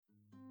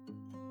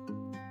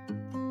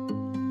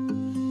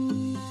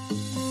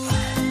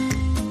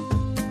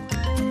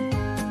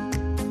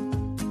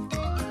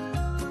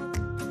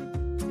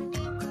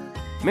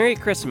Merry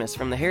Christmas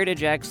from the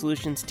Heritage Ag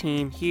Solutions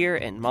team here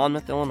in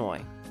Monmouth,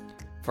 Illinois.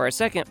 For our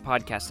second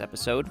podcast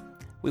episode,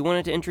 we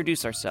wanted to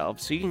introduce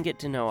ourselves so you can get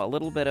to know a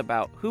little bit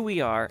about who we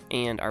are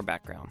and our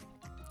background.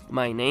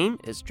 My name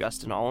is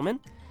Justin Alleman.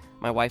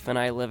 My wife and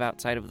I live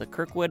outside of the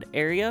Kirkwood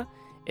area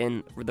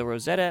in the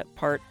Rosetta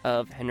part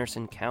of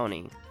Henderson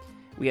County.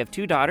 We have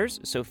two daughters,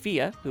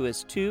 Sophia, who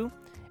is 2,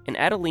 and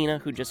Adelina,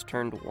 who just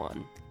turned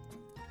 1.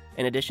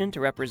 In addition to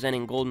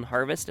representing Golden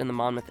Harvest in the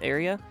Monmouth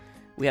area,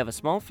 we have a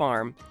small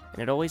farm,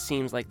 and it always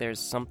seems like there's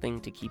something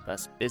to keep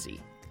us busy.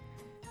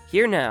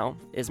 Here now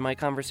is my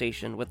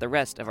conversation with the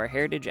rest of our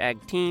Heritage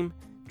Ag team,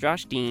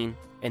 Josh Dean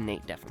and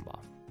Nate Deffenbaugh.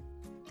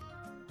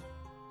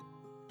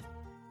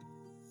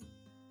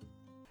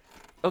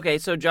 Okay,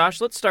 so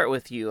Josh, let's start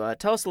with you.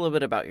 Tell us a little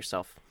bit about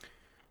yourself.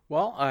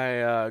 Well,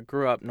 I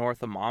grew up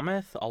north of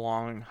Monmouth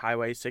along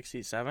Highway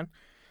 67.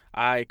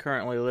 I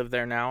currently live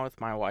there now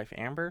with my wife,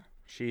 Amber.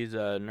 She's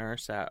a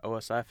nurse at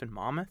OSF in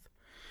Monmouth.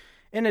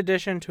 In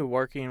addition to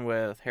working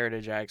with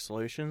Heritage Ag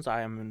Solutions, I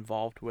am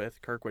involved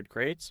with Kirkwood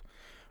Crates.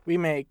 We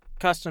make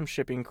custom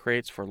shipping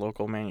crates for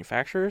local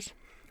manufacturers.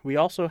 We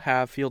also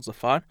have Fields of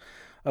Fun,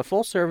 a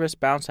full-service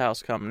bounce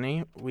house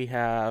company. We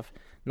have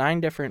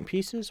 9 different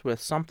pieces with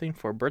something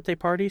for birthday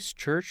parties,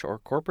 church or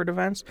corporate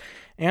events,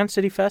 and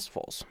city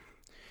festivals.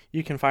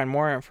 You can find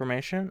more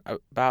information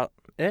about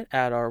it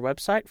at our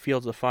website,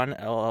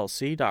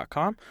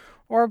 fieldsoffunllc.com,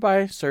 or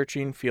by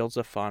searching Fields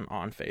of Fun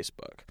on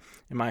Facebook.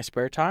 In my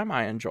spare time,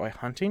 I enjoy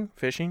hunting,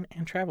 fishing,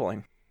 and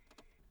traveling.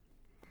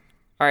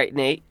 All right,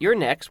 Nate, you're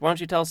next. Why don't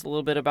you tell us a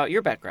little bit about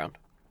your background?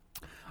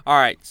 All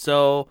right,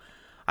 so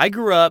I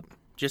grew up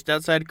just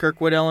outside of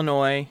Kirkwood,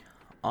 Illinois,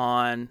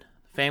 on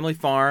family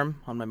farm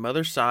on my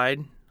mother's side.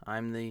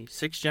 I'm the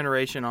 6th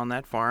generation on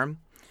that farm,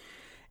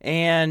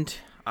 and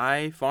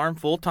I farm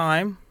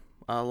full-time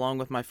along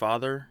with my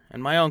father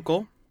and my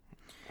uncle.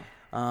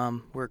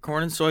 We're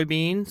corn and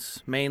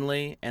soybeans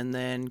mainly, and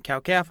then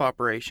cow-calf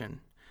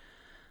operation.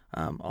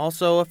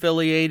 Also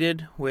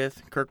affiliated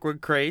with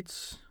Kirkwood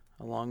Crates,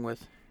 along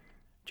with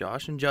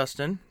Josh and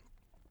Justin,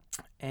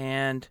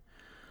 and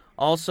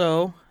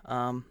also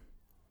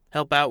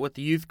help out with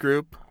the youth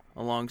group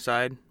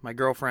alongside my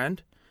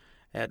girlfriend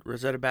at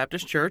Rosetta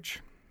Baptist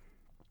Church.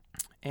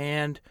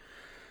 And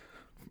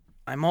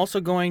I'm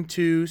also going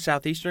to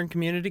Southeastern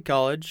Community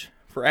College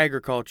for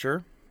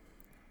agriculture.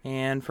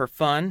 And for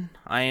fun,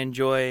 I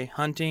enjoy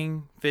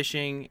hunting,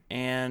 fishing,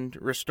 and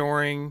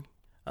restoring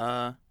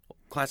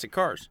classic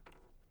cars.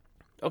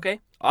 Okay,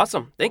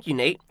 awesome. Thank you,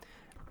 Nate.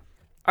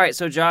 All right,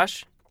 so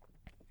Josh,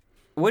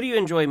 what do you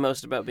enjoy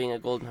most about being a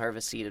Golden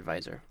Harvest Seed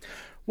Advisor?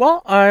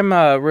 Well, I'm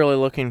really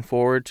looking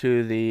forward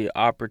to the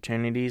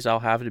opportunities I'll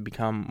have to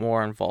become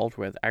more involved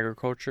with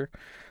agriculture,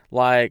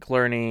 like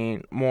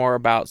learning more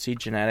about seed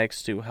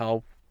genetics to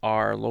help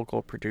our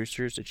local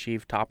producers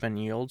achieve top-end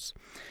yields.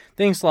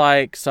 Things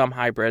like some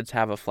hybrids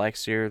have a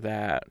flex year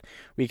that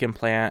we can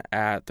plant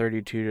at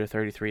 32 to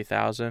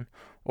 33,000,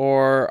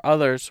 or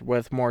others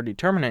with more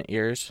determinate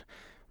years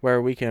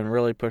where we can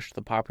really push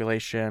the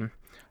population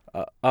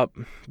up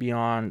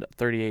beyond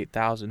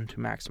 38,000 to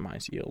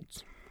maximize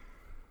yields.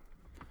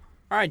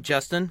 All right,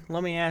 Justin,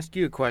 let me ask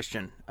you a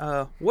question.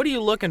 What are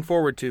you looking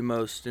forward to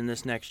most in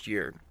this next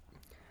year?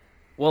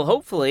 Well,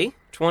 hopefully,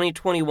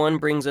 2021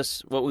 brings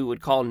us what we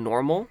would call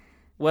normal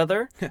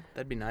weather.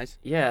 That'd be nice.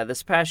 Yeah,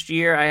 this past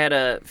year I had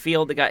a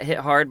field that got hit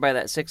hard by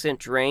that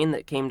 6-inch rain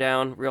that came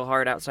down real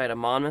hard outside of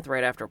Monmouth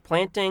right after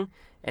planting,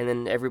 and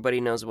then everybody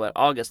knows what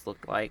August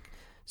looked like.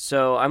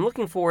 So I'm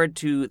looking forward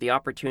to the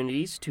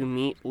opportunities to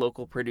meet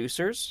local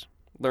producers,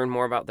 learn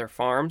more about their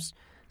farms,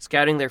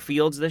 scouting their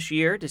fields this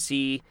year to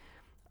see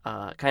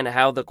kind of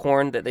how the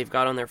corn that they've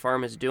got on their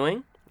farm is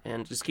doing,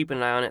 and just keeping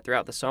an eye on it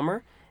throughout the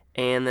summer.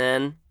 And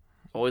then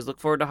always look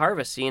forward to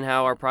harvest, seeing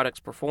how our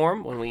products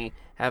perform when we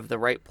have the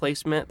right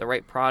placement, the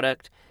right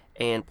product,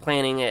 and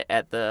planting it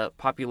at the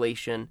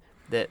population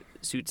that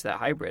suits that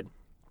hybrid.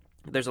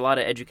 There's a lot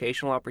of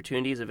educational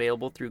opportunities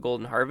available through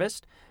Golden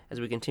Harvest as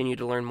we continue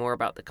to learn more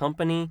about the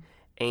company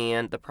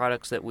and the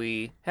products that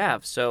we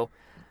have. So,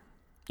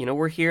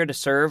 we're here to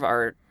serve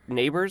our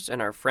neighbors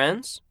and our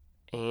friends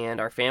and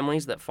our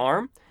families that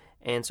farm,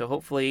 and so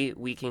hopefully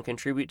we can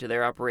contribute to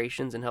their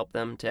operations and help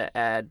them to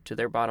add to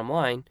their bottom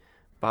line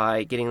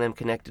by getting them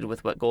connected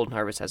with what Golden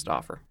Harvest has to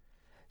offer.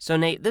 So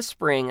Nate, this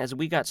spring, as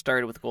we got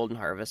started with Golden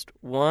Harvest,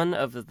 one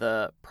of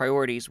the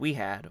priorities we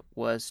had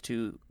was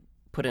to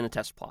put in a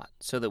test plot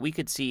so that we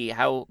could see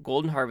how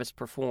Golden Harvest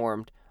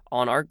performed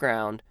on our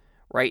ground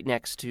right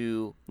next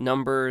to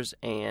numbers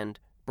and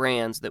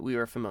brands that we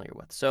were familiar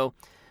with. So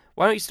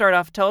why don't you start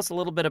off, tell us a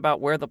little bit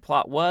about where the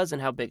plot was and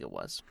how big it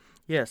was.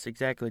 Yes,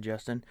 exactly,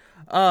 Justin.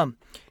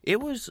 It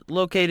was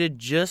located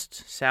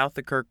just south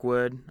of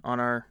Kirkwood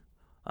on our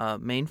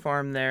main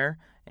farm there,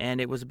 and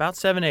it was about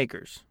 7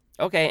 acres.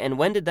 Okay, and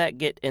when did that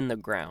get in the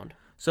ground?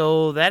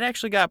 So that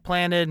actually got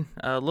planted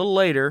a little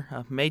later.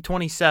 May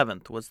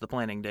 27th was the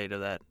planting date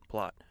of that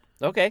plot.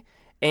 Okay,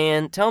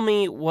 and tell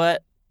me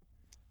what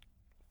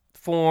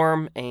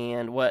form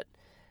and what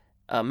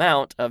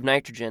amount of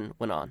nitrogen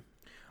went on.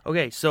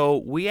 Okay, so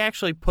we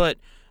actually put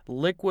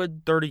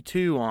Liquid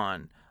 32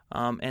 on,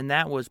 and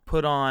that was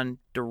put on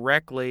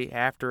directly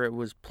after it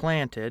was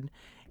planted.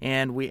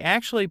 And we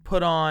actually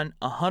put on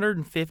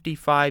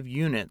 155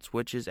 units,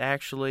 which is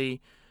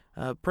actually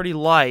pretty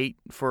light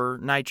for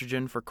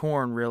nitrogen for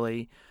corn,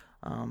 really.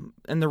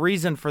 And the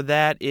reason for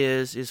that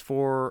is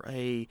for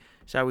a,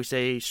 shall we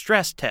say,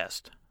 stress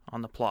test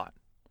on the plot.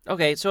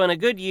 Okay, so in a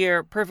good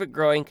year, perfect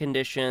growing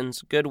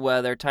conditions, good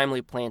weather,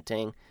 timely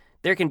planting,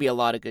 there can be a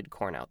lot of good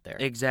corn out there.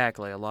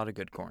 Exactly, a lot of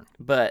good corn.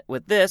 But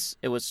with this,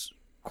 it was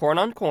corn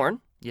on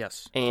corn.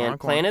 Yes. And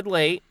planted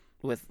late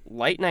with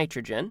light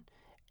nitrogen.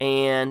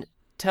 And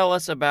tell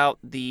us about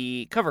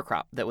the cover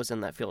crop that was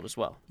in that field as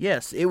well.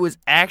 Yes, it was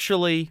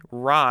actually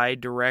rye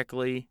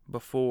directly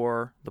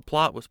before the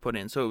plot was put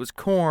in. So it was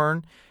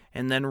corn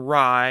and then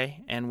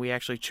rye, and we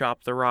actually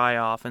chopped the rye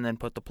off and then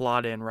put the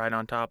plot in right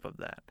on top of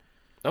that.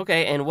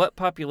 Okay, and what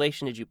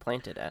population did you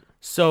plant it at?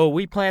 So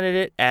we planted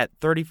it at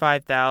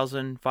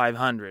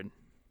 35,500.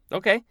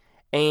 Okay,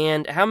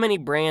 and how many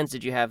brands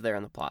did you have there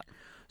in the plot?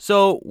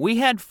 So we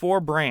had 4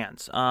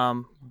 brands,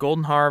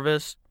 Golden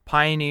Harvest,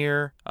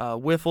 Pioneer,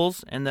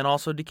 Whiffles, and then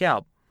also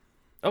DeKalb.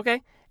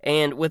 Okay,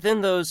 and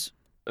within those,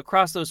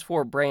 across those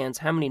 4 brands,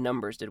 how many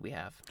numbers did we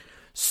have?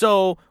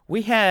 So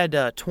we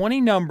had 20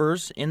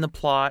 numbers in the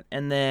plot,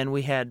 and then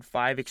we had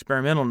 5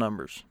 experimental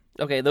numbers.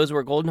 Okay, those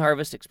were Golden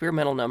Harvest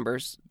experimental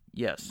numbers.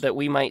 Yes. That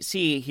we might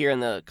see here in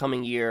the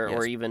coming year Yes.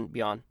 or even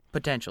beyond.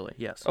 Potentially,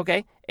 yes.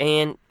 Okay,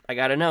 and I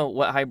got to know,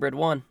 what hybrid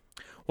won?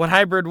 What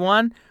hybrid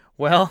won?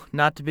 Well,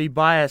 not to be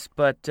biased,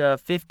 but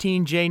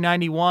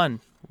 15J91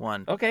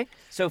 won. Okay,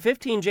 so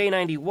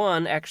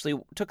 15J91 actually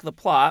took the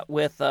plot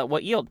with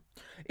what yield?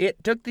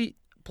 It took the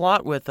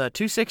plot with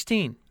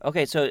 216.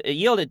 Okay, so it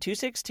yielded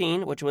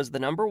 216, which was the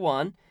number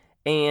 1,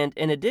 and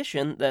in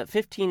addition, the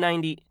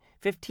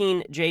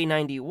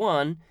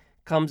 15J91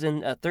 comes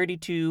in a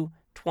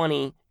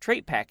 3220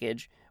 trait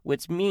package,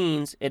 which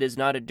means it is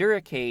not a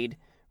Duracade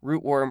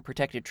rootworm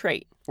protected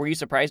trait. Were you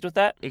surprised with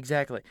that?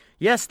 Exactly.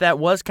 Yes, that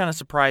was kind of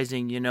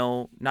surprising,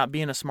 not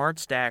being a Smart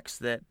Stacks,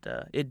 that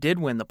it did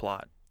win the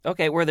plot.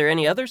 Okay, were there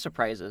any other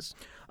surprises?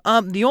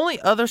 The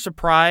only other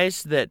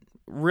surprise that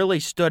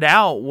really stood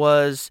out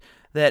was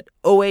that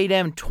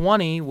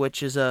 08M20,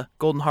 which is a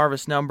Golden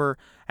Harvest number,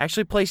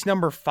 actually placed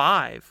number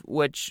 5,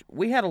 which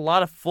we had a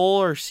lot of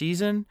fuller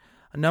season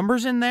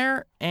numbers in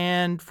there,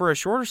 and for a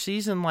shorter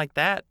season like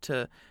that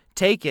to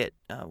take it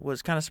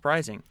was kind of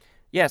surprising.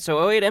 Yeah, so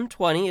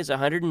 08M20 is a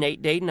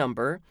 108-day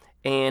number,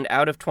 and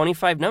out of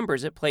 25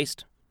 numbers, it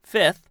placed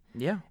 5th.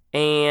 Yeah.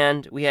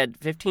 And we had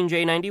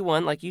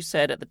 15J91, like you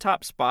said, at the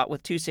top spot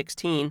with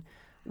 216.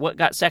 What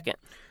got second?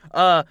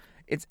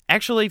 It's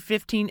actually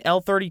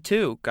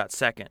 15L32 got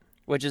second.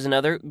 Which is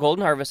another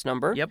Golden Harvest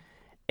number. Yep.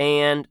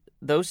 And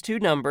those 2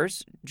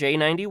 numbers,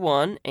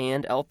 J91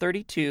 and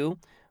L32,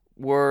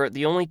 were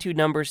the only 2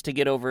 numbers to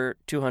get over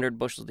 200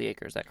 bushels the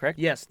acre. Is that correct?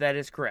 Yes, that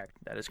is correct.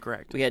 That is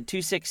correct. We had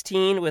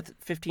 216 with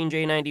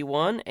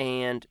 15J91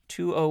 and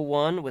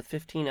 201 with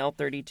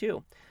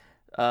 15L32.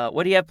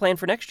 What do you have planned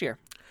for next year?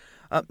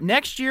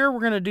 Next year, we're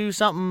going to do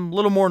something a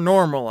little more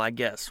normal, I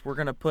guess. We're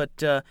going to put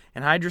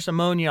anhydrous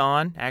ammonia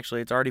on.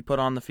 Actually, it's already put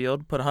on the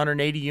field. Put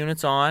 180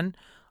 units on.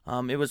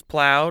 It was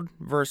plowed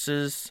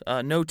versus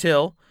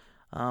no-till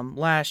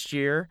last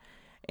year.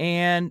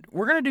 And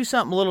we're going to do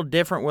something a little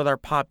different with our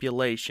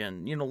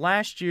population.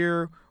 Last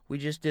year, we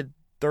just did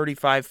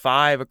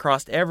 35.5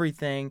 across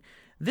everything.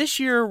 This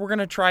year, we're going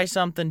to try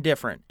something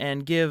different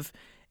and give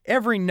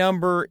every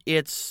number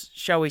its,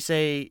 shall we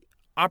say,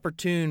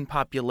 opportune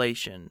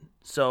population.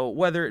 So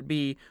whether it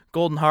be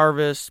Golden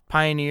Harvest,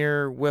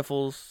 Pioneer,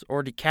 Whiffles,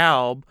 or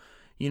DeKalb,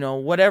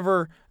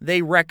 whatever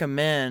they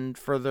recommend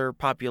for their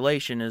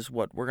population is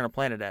what we're going to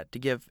plant it at to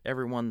give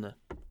everyone the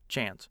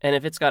chance. And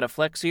if it's got a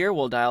flex ear,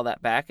 we'll dial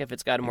that back. If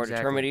it's got a more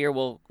determined ear,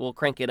 we'll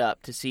crank it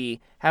up to see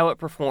how it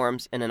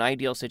performs in an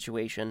ideal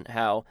situation,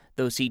 how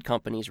those seed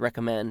companies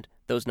recommend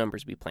those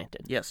numbers be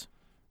planted. Yes.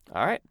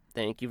 All right.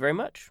 Thank you very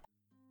much.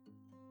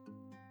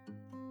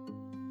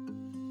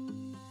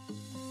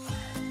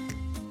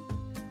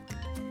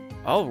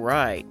 All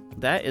right.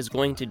 That is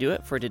going to do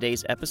it for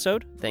today's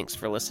episode. Thanks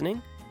for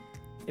listening.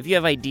 If you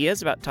have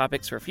ideas about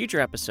topics for future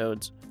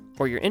episodes,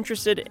 or you're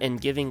interested in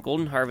giving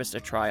Golden Harvest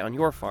a try on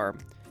your farm,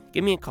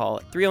 give me a call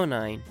at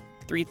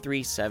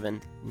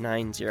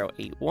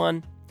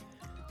 309-337-9081,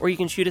 or you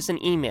can shoot us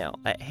an email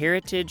at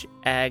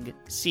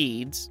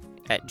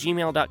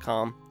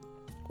heritageagseeds@gmail.com,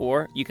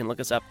 or you can look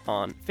us up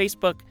on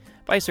Facebook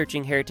by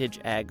searching Heritage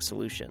Ag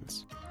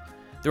Solutions.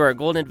 Through our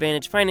Golden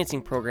Advantage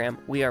financing program,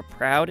 we are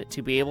proud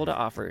to be able to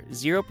offer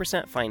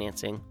 0%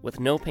 financing with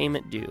no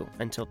payment due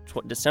until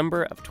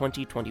December of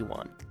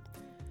 2021.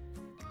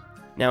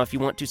 Now, if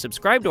you want to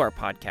subscribe to our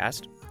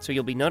podcast so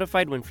you'll be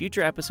notified when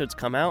future episodes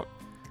come out,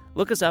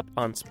 look us up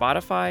on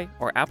Spotify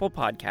or Apple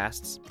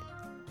Podcasts.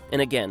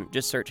 And again,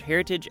 just search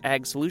Heritage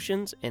Ag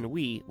Solutions and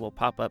we will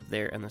pop up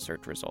there in the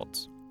search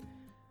results.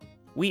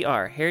 We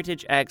are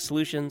Heritage Ag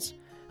Solutions,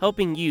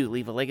 helping you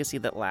leave a legacy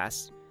that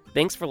lasts.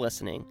 Thanks for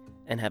listening,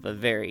 and have a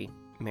very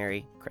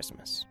Merry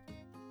Christmas.